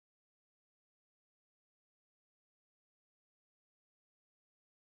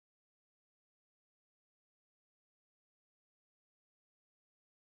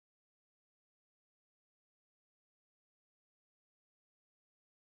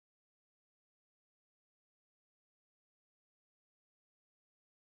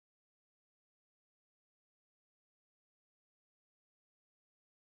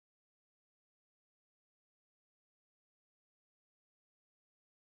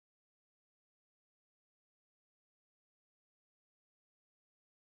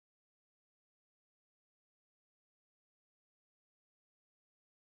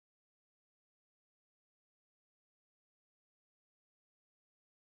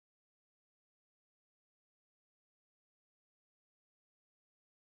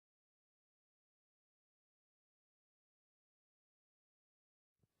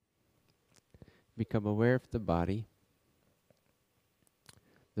become aware of the body,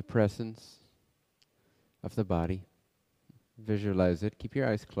 the presence of the body. Visualize it. Keep your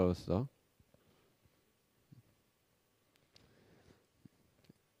eyes closed though.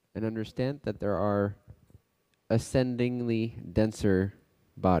 And understand that there are ascendingly denser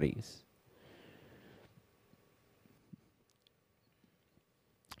bodies.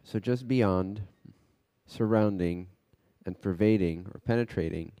 So just beyond, surrounding, and pervading or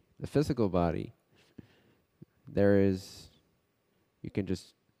penetrating the physical body, there is, you can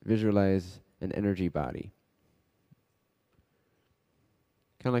just visualize an energy body.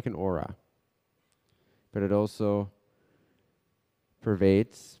 Kind of like an aura. But it also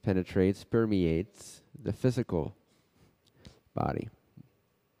pervades, penetrates, permeates the physical body.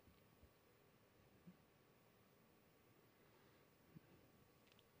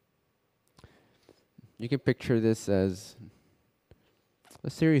 You can picture this as a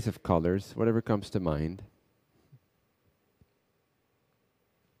series of colors, whatever comes to mind.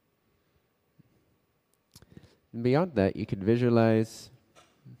 And beyond that, you could visualize,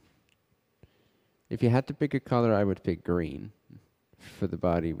 if you had to pick a color, I would pick green. For the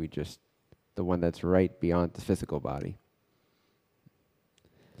body, the one that's right beyond the physical body.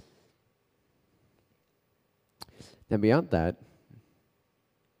 Then beyond that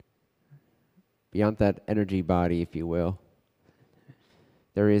energy body, if you will,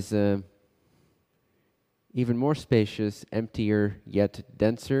 there is a even more spacious, emptier, yet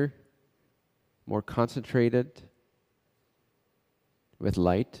denser, more concentrated, with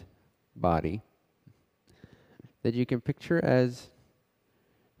light body that you can picture as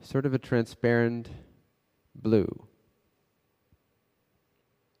sort of a transparent blue.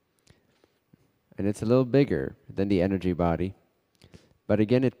 And it's a little bigger than the energy body, but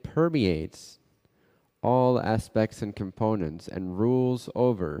again it permeates all aspects and components and rules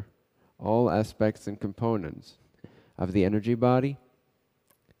over all aspects and components of the energy body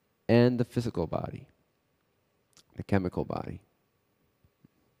and the physical body, the chemical body.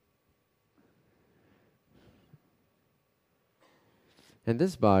 And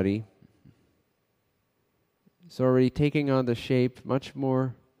this body is already taking on the shape much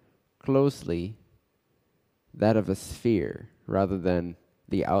more closely that of a sphere rather than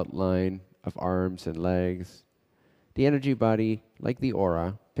the outline of arms and legs. The energy body, like the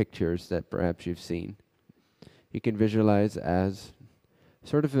aura pictures that perhaps you've seen, you can visualize as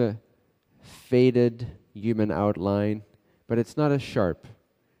sort of a faded human outline, but it's not as sharp.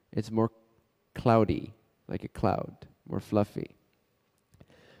 It's more cloudy, like a cloud, more fluffy.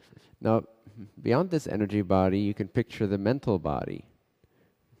 Now, beyond this energy body, you can picture the mental body,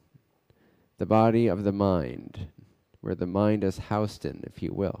 the body of the mind, where the mind is housed in, if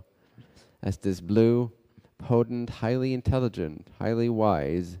you will, as this blue, potent, highly intelligent, highly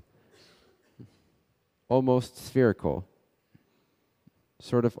wise, almost spherical,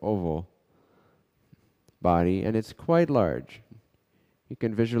 sort of oval body, and it's quite large. You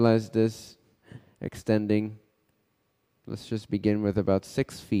can visualize this extending, let's just begin with about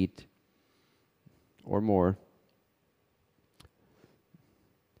 6 feet or more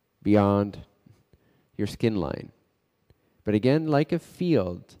beyond your skin line. But again, like a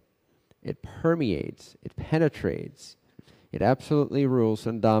field, it permeates, it penetrates, it absolutely rules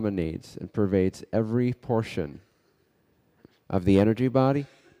and dominates and pervades every portion of the energy body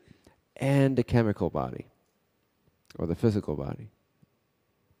and the chemical body, or the physical body.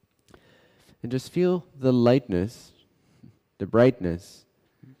 And just feel the lightness, the brightness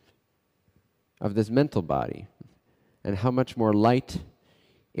of this mental body, and how much more light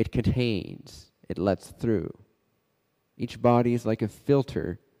it contains, it lets through. Each body is like a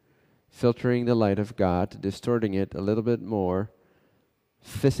filter, filtering the light of God, distorting it a little bit more,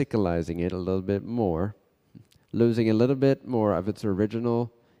 physicalizing it a little bit more, losing a little bit more of its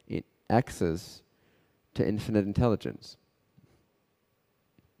original access to infinite intelligence.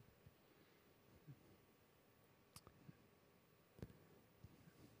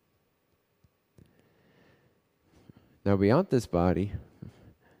 Now beyond this body,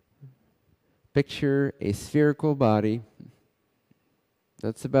 picture a spherical body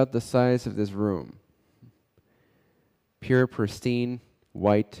that's about the size of this room. Pure, pristine,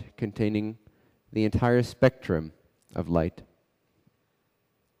 white, containing the entire spectrum of light.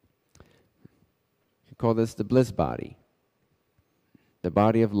 You call this the bliss body, the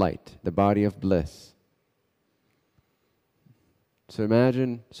body of light, the body of bliss. So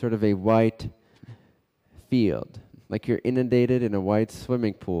imagine sort of a white field, like you're inundated in a white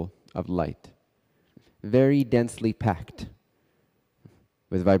swimming pool of light, very densely packed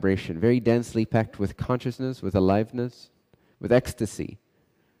with vibration, very densely packed with consciousness, with aliveness, with ecstasy,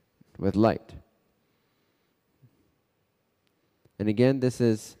 with light. And again, this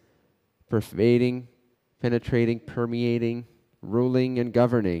is pervading, penetrating, permeating, ruling and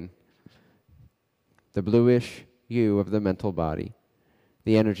governing the bluish hue of the mental body,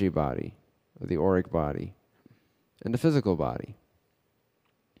 the energy body, or the auric body, and the physical body.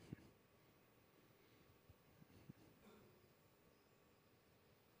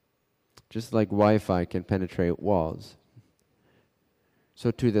 Just like Wi-Fi can penetrate walls. So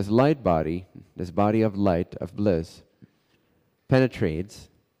to this light body, this body of light, of bliss, penetrates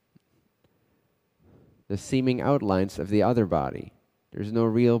the seeming outlines of the other body. There's no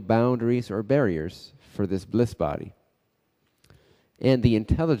real boundaries or barriers for this bliss body. And the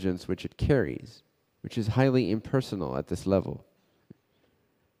intelligence which it carries, which is highly impersonal at this level.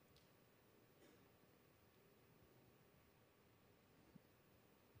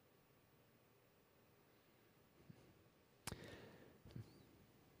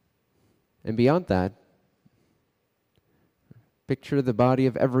 And beyond that, picture the body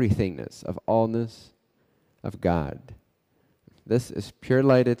of everythingness, of allness, of God. This is pure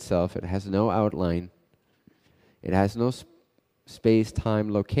light itself. It has no outline. It has no space,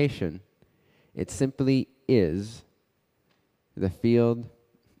 time, location. It simply is the field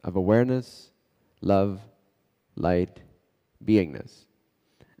of awareness, love, light, beingness.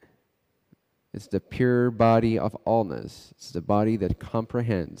 It's the pure body of allness. It's the body that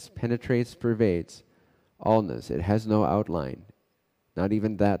comprehends, penetrates, pervades allness. It has no outline, not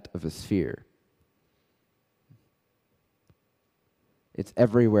even that of a sphere. It's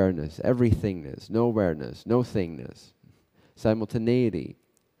everywhereness, everythingness, nowhereness, no thingness, simultaneity.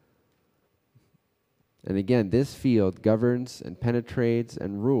 And again, this field governs and penetrates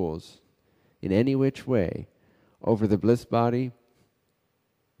and rules in any which way over the bliss body,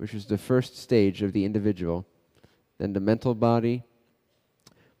 which is the first stage of the individual, then the mental body,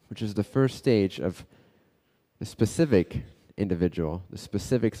 which is the first stage of the specific individual, the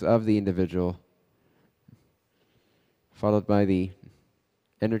specifics of the individual, followed by the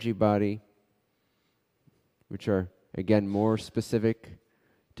energy body, which are, again, more specific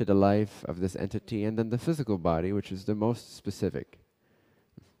to the life of this entity, and then the physical body, which is the most specific,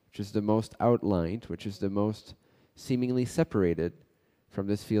 which is the most outlined, which is the most seemingly separated from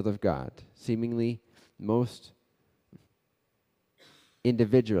this field of God, seemingly most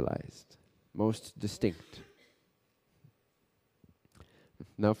individualized, most distinct.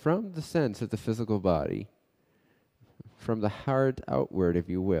 Now, from the sense of the physical body, from the heart outward, if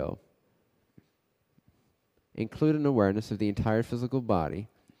you will, include an awareness of the entire physical body,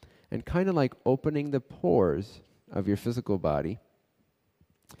 and kind of like opening the pores of your physical body.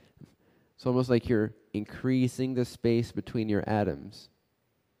 It's almost like you're increasing the space between your atoms,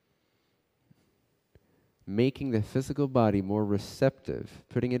 making the physical body more receptive,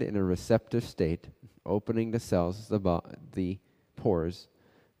 putting it in a receptive state, opening the cells, the pores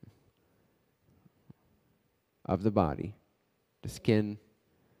of the body, the skin,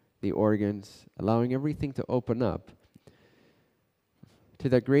 the organs, allowing everything to open up to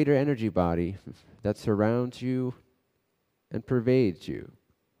that greater energy body that surrounds you and pervades you.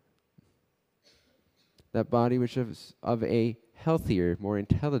 That body which is of a healthier, more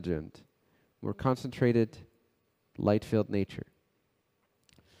intelligent, more concentrated, light-filled nature.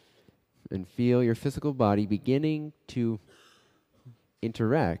 And feel your physical body beginning to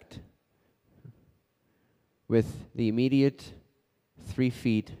interact with the immediate 3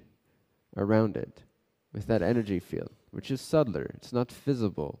 feet around it, with that energy field, which is subtler. It's not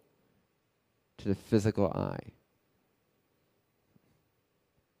visible to the physical eye,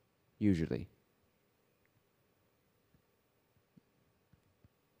 usually.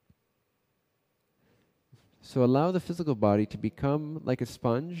 So allow the physical body to become like a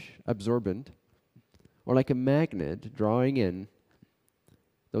sponge, absorbent, or like a magnet, drawing in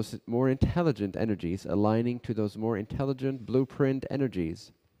those more intelligent energies, aligning to those more intelligent blueprint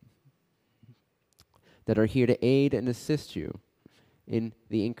energies that are here to aid and assist you in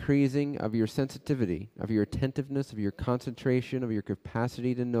the increasing of your sensitivity, of your attentiveness, of your concentration, of your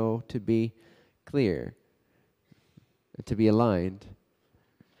capacity to know, to be clear, and to be aligned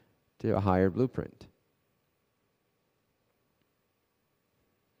to a higher blueprint.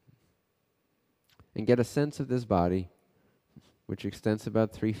 And get a sense of this body, which extends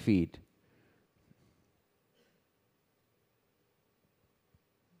about 3 feet.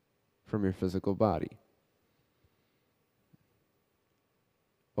 From your physical body.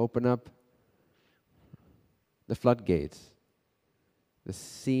 Open up the floodgates, the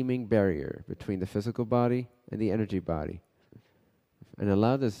seeming barrier between the physical body and the energy body, and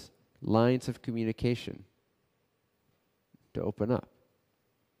allow this lines of communication to open up.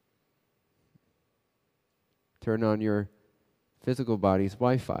 Turn on your physical body's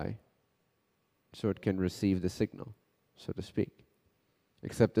Wi-Fi, so it can receive the signal, so to speak.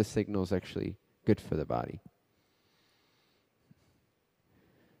 Except this signal is actually good for the body.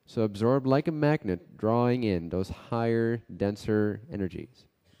 So absorb like a magnet, drawing in those higher, denser energies.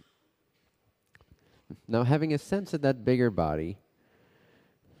 Now having a sense of that bigger body,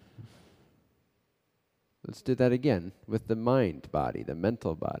 let's do that again with the mind body, the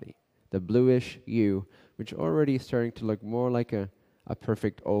mental body, the bluish you, which already is starting to look more like a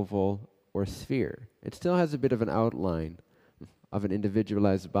perfect oval or sphere. It still has a bit of an outline of an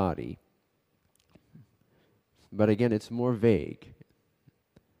individualized body, but again, it's more vague.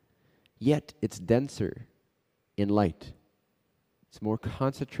 Yet it's denser in light. It's more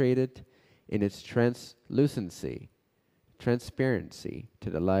concentrated in its translucency, transparency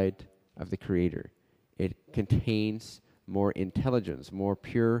to the light of the Creator. It contains more intelligence, more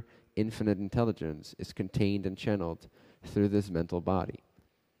pure, infinite intelligence is contained and channeled through this mental body.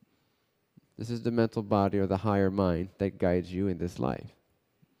 This is the mental body or the higher mind that guides you in this life.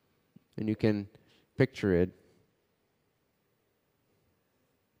 And you can picture it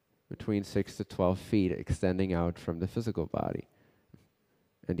between 6 to 12 feet extending out from the physical body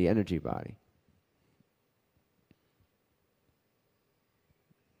and the energy body.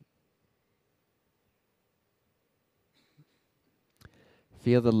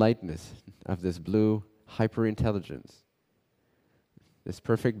 Feel the lightness of this blue hyperintelligence, this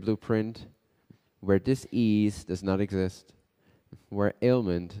perfect blueprint where dis-ease does not exist, where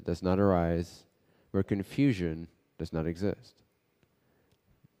ailment does not arise, where confusion does not exist.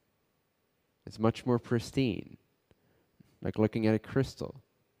 It's much more pristine, like looking at a crystal.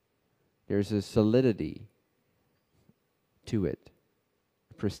 There's a solidity to it,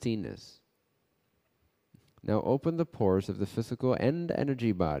 pristineness. Now open the pores of the physical and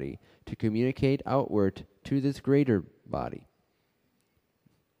energy body to communicate outward to this greater body,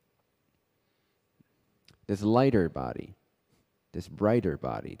 this lighter body, this brighter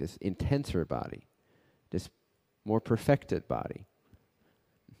body, this intenser body, this more perfected body,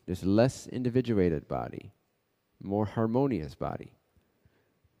 this less individuated body, more harmonious body,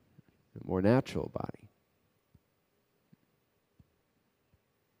 more natural body.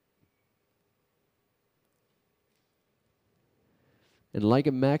 And like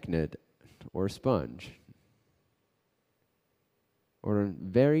a magnet or a sponge or a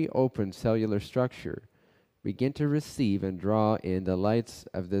very open cellular structure, begin to receive and draw in the lights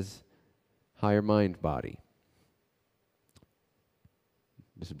of this higher mind body,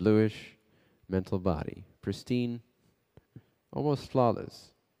 this bluish mental body, pristine, almost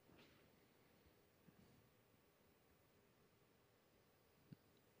flawless.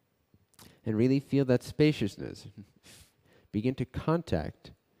 And really feel that spaciousness. Begin to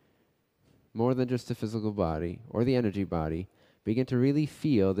contact more than just the physical body or the energy body. Begin to really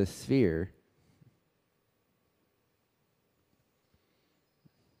feel the sphere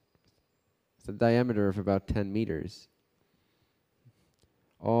with a diameter of about 10 meters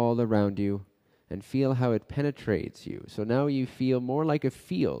all around you, and feel how it penetrates you. So now you feel more like a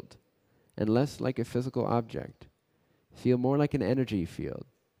field and less like a physical object. Feel more like an energy field.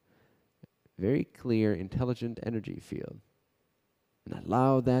 Very clear, intelligent energy field. And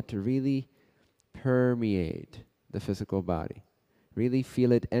allow that to really permeate the physical body. Really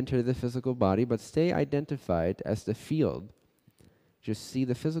feel it enter the physical body, but stay identified as the field. Just see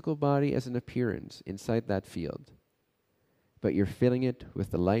the physical body as an appearance inside that field. But you're filling it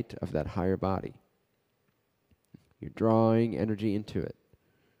with the light of that higher body. You're drawing energy into it.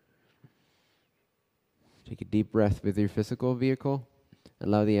 Take a deep breath with your physical vehicle.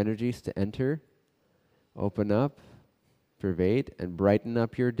 Allow the energies to enter, open up, pervade, and brighten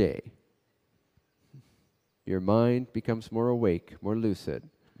up your day. Your mind becomes more awake, more lucid,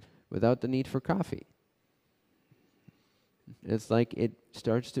 without the need for coffee. It's like it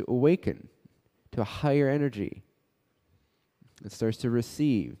starts to awaken to a higher energy. It starts to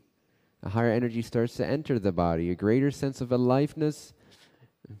receive. A higher energy starts to enter the body, a greater sense of aliveness,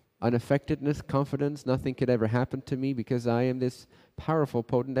 unaffectedness, confidence. Nothing could ever happen to me because I am this powerful,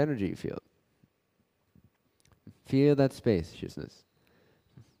 potent energy field. Feel that spaciousness.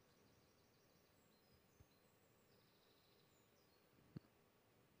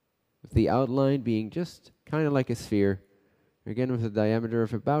 With the outline being just kind of like a sphere, again with a diameter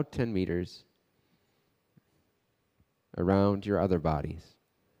of about 10 meters around your other bodies.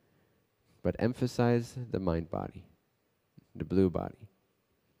 But emphasize the mind body, the blue body.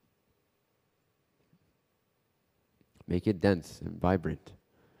 Make it dense and vibrant.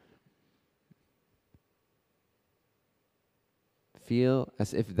 Feel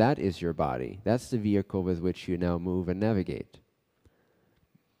as if that is your body. That's the vehicle with which you now move and navigate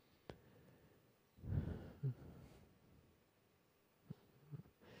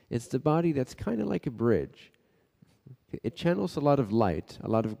It's the body that's kind of like a bridge. It channels a lot of light, a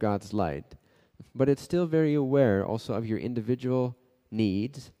lot of God's light, but it's still very aware also of your individual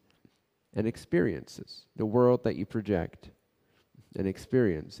needs and experiences, the world that you project and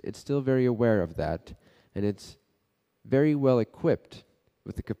experience. It's still very aware of that, and it's very well equipped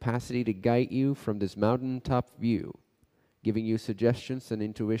with the capacity to guide you from this mountaintop view, giving you suggestions and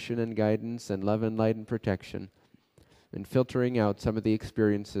intuition and guidance and love and light and protection, and filtering out some of the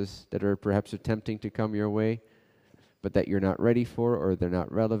experiences that are perhaps attempting to come your way, but that you're not ready for or they're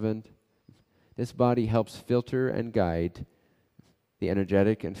not relevant. This body helps filter and guide the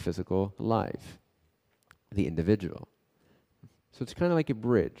energetic and physical life, the individual. So it's kind of like a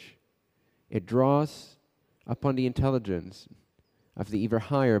bridge. It draws upon the intelligence of the ever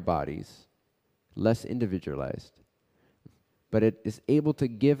higher bodies, less individualized. But it is able to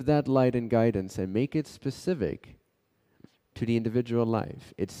give that light and guidance and make it specific to the individual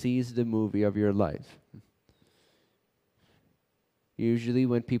life. It sees the movie of your life. Usually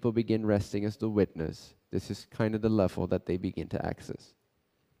when people begin resting as the witness, this is kind of the level that they begin to access.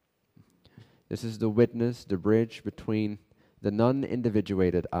 This is the witness, the bridge between the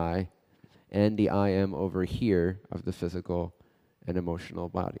non-individuated I and the I am over here of the physical and emotional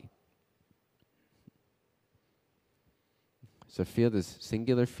body. So feel this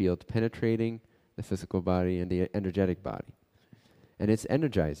singular field penetrating the physical body and the energetic body. And it's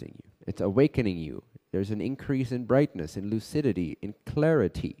energizing you. It's awakening you. There's an increase in brightness, in lucidity, in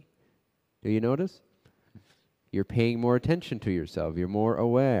clarity. Do you notice? You're paying more attention to yourself. You're more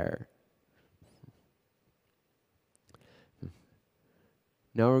aware.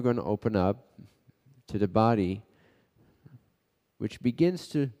 Now we're going to open up to the body, which begins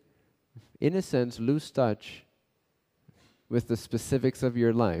to, in a sense, lose touch with the specifics of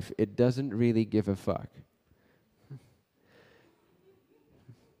your life. It doesn't really give a fuck.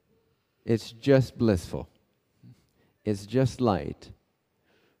 It's just blissful. It's just light.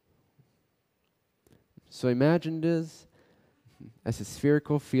 So imagine this as a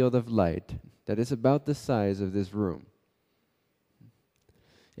spherical field of light that is about the size of this room.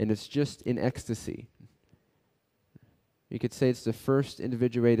 And it's just in ecstasy. You could say it's the first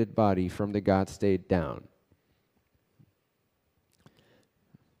individuated body from the God state down.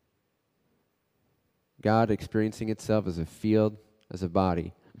 God experiencing itself as a field, as a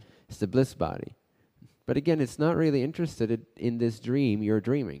body. It's the bliss body. But again, it's not really interested in this dream you're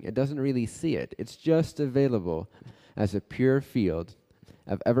dreaming. It doesn't really see it. It's just available as a pure field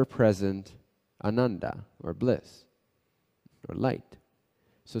of ever-present ananda, or bliss, or light.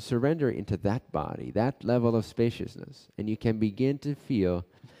 So surrender into that body, that level of spaciousness, and you can begin to feel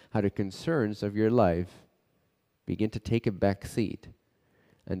how the concerns of your life begin to take a back seat.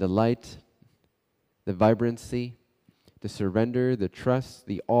 And the light, the vibrancy, the surrender, the trust,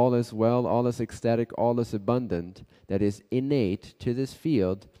 the all is well, all is ecstatic, all is abundant, that is innate to this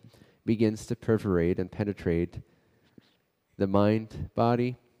field, begins to perforate and penetrate the mind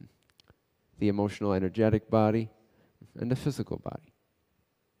body, the emotional energetic body, and the physical body.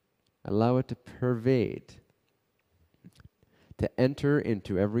 Allow it to pervade, to enter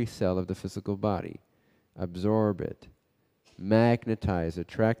into every cell of the physical body, absorb it, magnetize,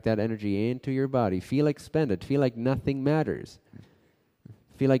 attract that energy into your body, feel expended, feel like nothing matters,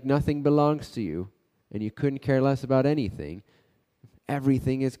 feel like nothing belongs to you, and you couldn't care less about anything.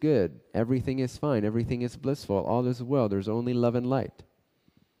 Everything is good, everything is fine, everything is blissful, all is well, there's only love and light.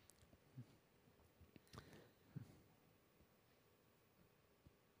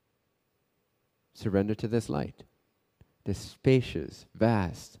 Surrender to this light, this spacious,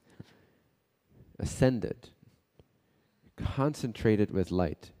 vast, ascended, concentrated with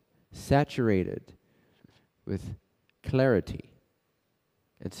light, saturated with clarity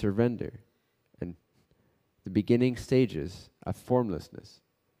and surrender, and the beginning stages of formlessness,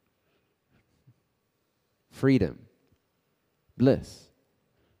 freedom, bliss.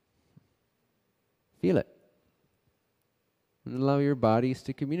 Feel it. And allow your bodies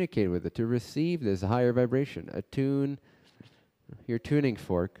to communicate with it, to receive this higher vibration. Attune your tuning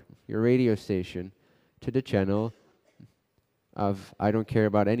fork, your radio station, to the channel of I don't care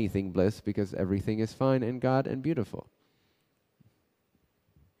about anything bliss because everything is fine and God and beautiful.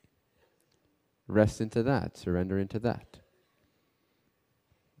 Rest into that, surrender into that.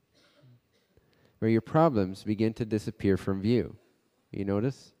 Where your problems begin to disappear from view. You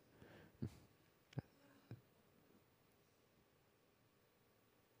notice?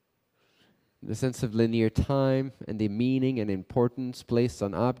 The sense of linear time and the meaning and importance placed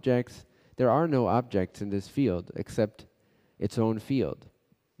on objects. There are no objects in this field except its own field.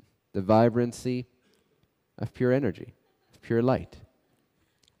 The vibrancy of pure energy, of pure light.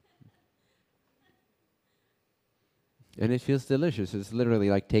 And it feels delicious. It's literally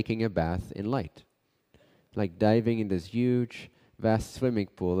like taking a bath in light, like diving in this huge, vast swimming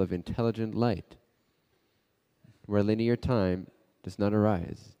pool of intelligent light, where linear time does not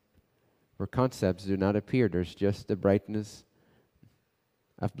arise, where concepts do not appear. There's just the brightness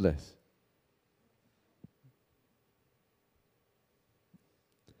of bliss.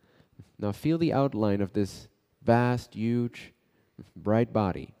 Now feel the outline of this vast, huge, bright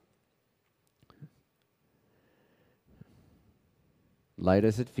body. Light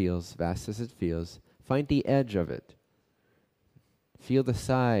as it feels, vast as it feels, find the edge of it. Feel the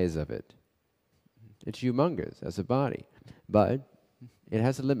size of it. It's humongous as a body, but it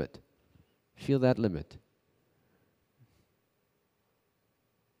has a limit. Feel that limit.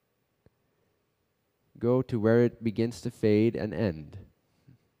 Go to where it begins to fade and end.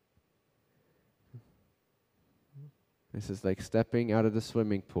 This is like stepping out of the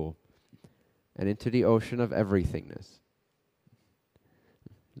swimming pool and into the ocean of everythingness.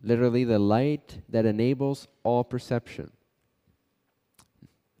 Literally the light that enables all perception.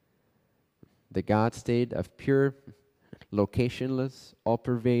 The God state of pure, locationless,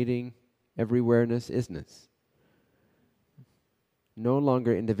 all-pervading, everywhereness isness. No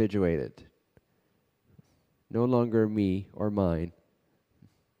longer individuated. No longer me or mine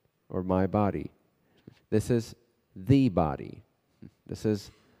or my body. This is the body. This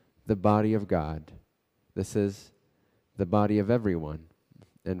is the body of God. This is the body of everyone.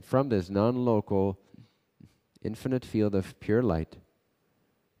 And from this non-local, infinite field of pure light,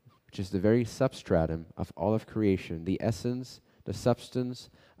 which is the very substratum of all of creation, the essence, the substance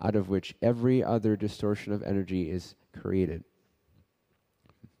out of which every other distortion of energy is created.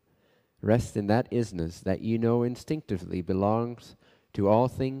 Rest in that isness that you know instinctively belongs to all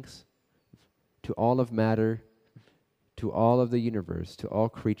things, to all of matter, to all of the universe, to all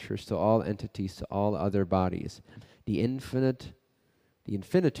creatures, to all entities, to all other bodies. The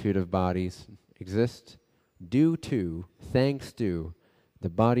infinitude of bodies exist due to, thanks to, the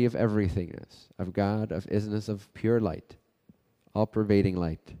body of everythingness, of God, of isness, of pure light, all-pervading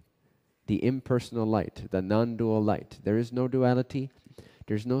light, the impersonal light, the non-dual light. There is no duality.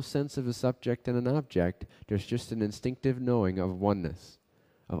 There's no sense of a subject and an object. There's just an instinctive knowing of oneness,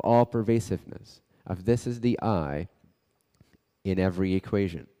 of all-pervasiveness, of this is the I in every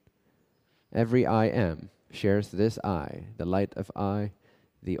equation. Every I am shares this I, the light of I,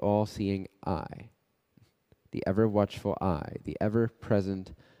 the all-seeing I, the ever-watchful I, the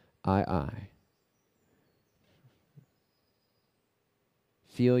ever-present I.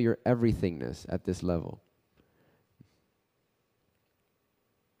 Feel your everythingness at this level.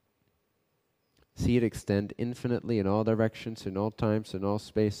 See it extend infinitely in all directions, in all times, in all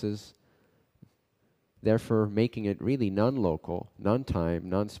spaces, therefore making it really non-local, non-time,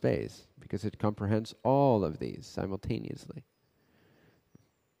 non-space, because it comprehends all of these simultaneously.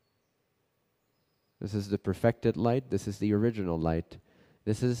 This is the perfected light. This is the original light.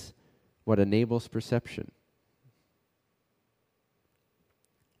 This is what enables perception.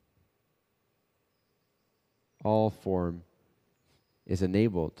 All form is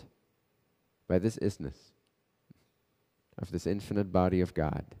enabled by this isness of this infinite body of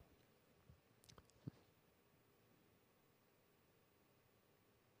God.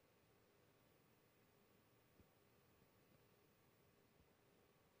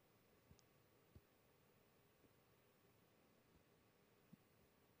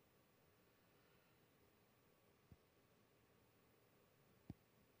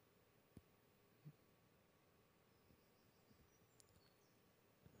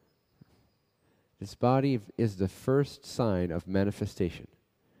 This body is the first sign of manifestation.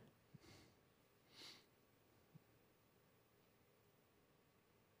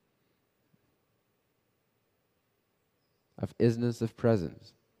 Of isness of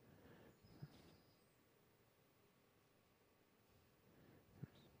presence.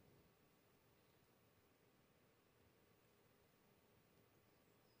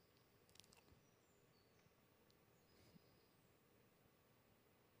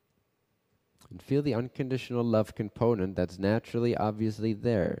 And feel the unconditional love component that's naturally, obviously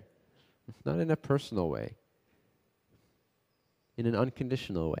there. Not in a personal way. In an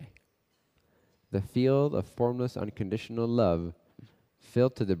unconditional way. The field of formless, unconditional love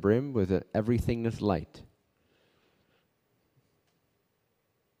filled to the brim with an everythingness light.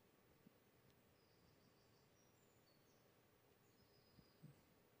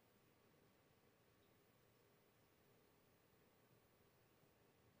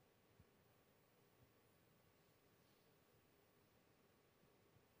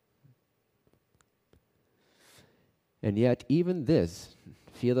 And yet, even this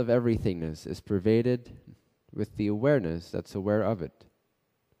field of everythingness is pervaded with the awareness that's aware of it.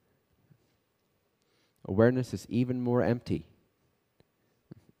 Awareness is even more empty,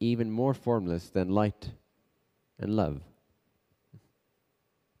 even more formless than light and love.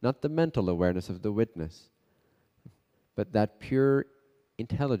 Not the mental awareness of the witness, but that pure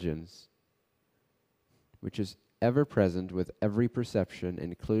intelligence which is ever present with every perception,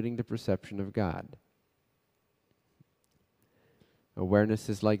 including the perception of God. Awareness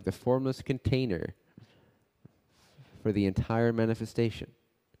is like the formless container for the entire manifestation,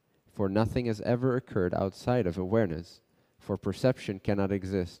 for nothing has ever occurred outside of awareness, for perception cannot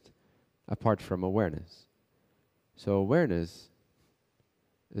exist apart from awareness. So awareness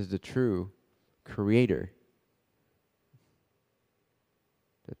is the true creator,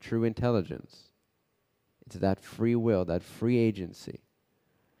 the true intelligence. It's that free will, that free agency.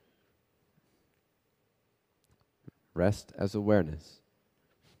 Rest as awareness,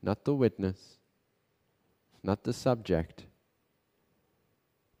 not the witness, not the subject,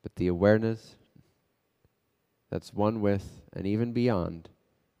 but the awareness that's one with and even beyond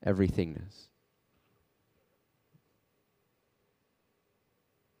everythingness.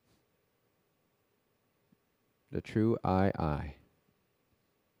 The true I.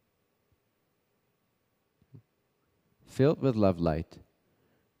 Filled with love light,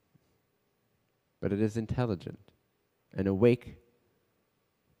 but it is intelligent and awake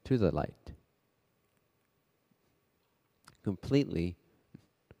to the light. Completely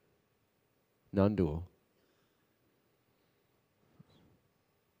non-dual.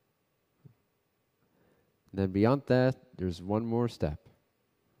 Then beyond that, there's one more step.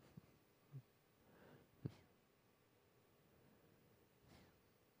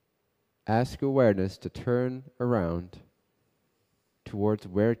 Ask awareness to turn around towards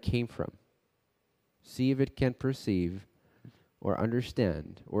where it came from. See if it can perceive or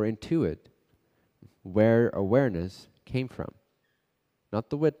understand or intuit where awareness came from. Not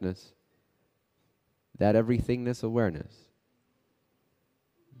the witness, that everythingness awareness.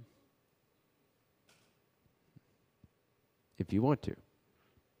 If you want to.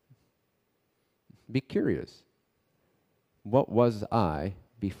 Be curious. What was I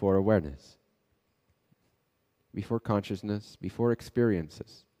before awareness? Before consciousness, before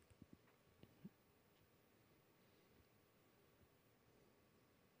experiences?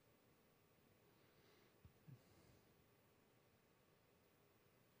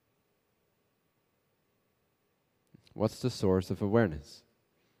 What's the source of awareness?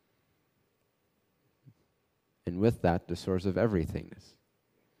 And with that, the source of everythingness.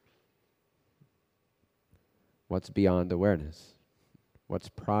 What's beyond awareness? What's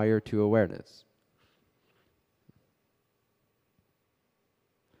prior to awareness?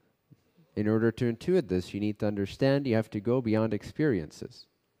 In order to intuit this, you need to understand you have to go beyond experiences,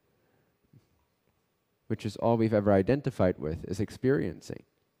 which is all we've ever identified with, is experiencing.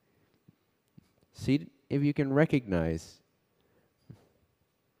 See if you can recognize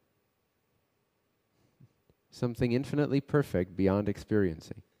something infinitely perfect beyond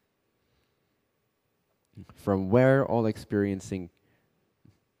experiencing. From where all experiencing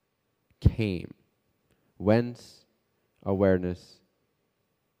came, whence awareness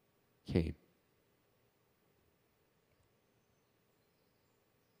came.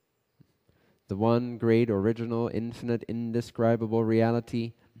 The one great, original, infinite, indescribable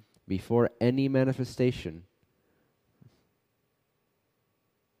reality before any manifestation,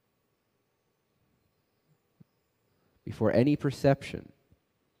 before any perception.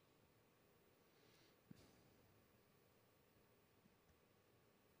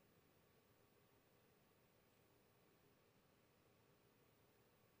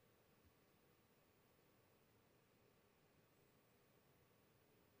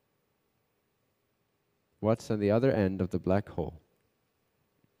 What's on the other end of the black hole?